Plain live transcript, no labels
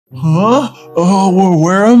Huh? Oh,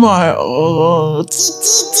 where am I? Listen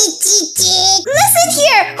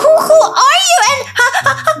here! Who are you and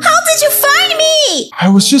how did you find me? I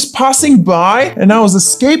was just passing by and I was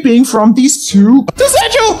escaping from these two.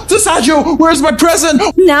 Tassaggio, where's my present?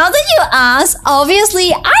 Now that you ask,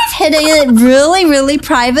 obviously I've hidden it really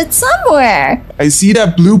private somewhere. I see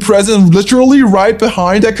that blue present literally right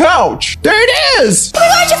behind the couch. There it is! Oh my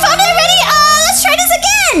gosh, you found it already? Let's try this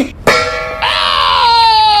again!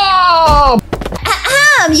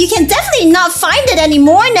 You can definitely not find it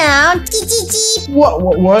anymore now.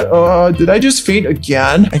 What? Did I just faint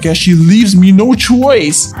again? I guess she leaves me no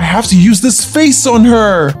choice. I have to use this face on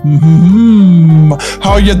her.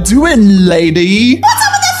 How you doing, lady? What's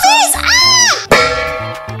up with the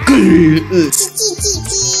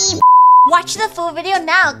face? Watch the full video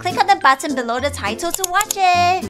now. Click on the button below the title to watch it.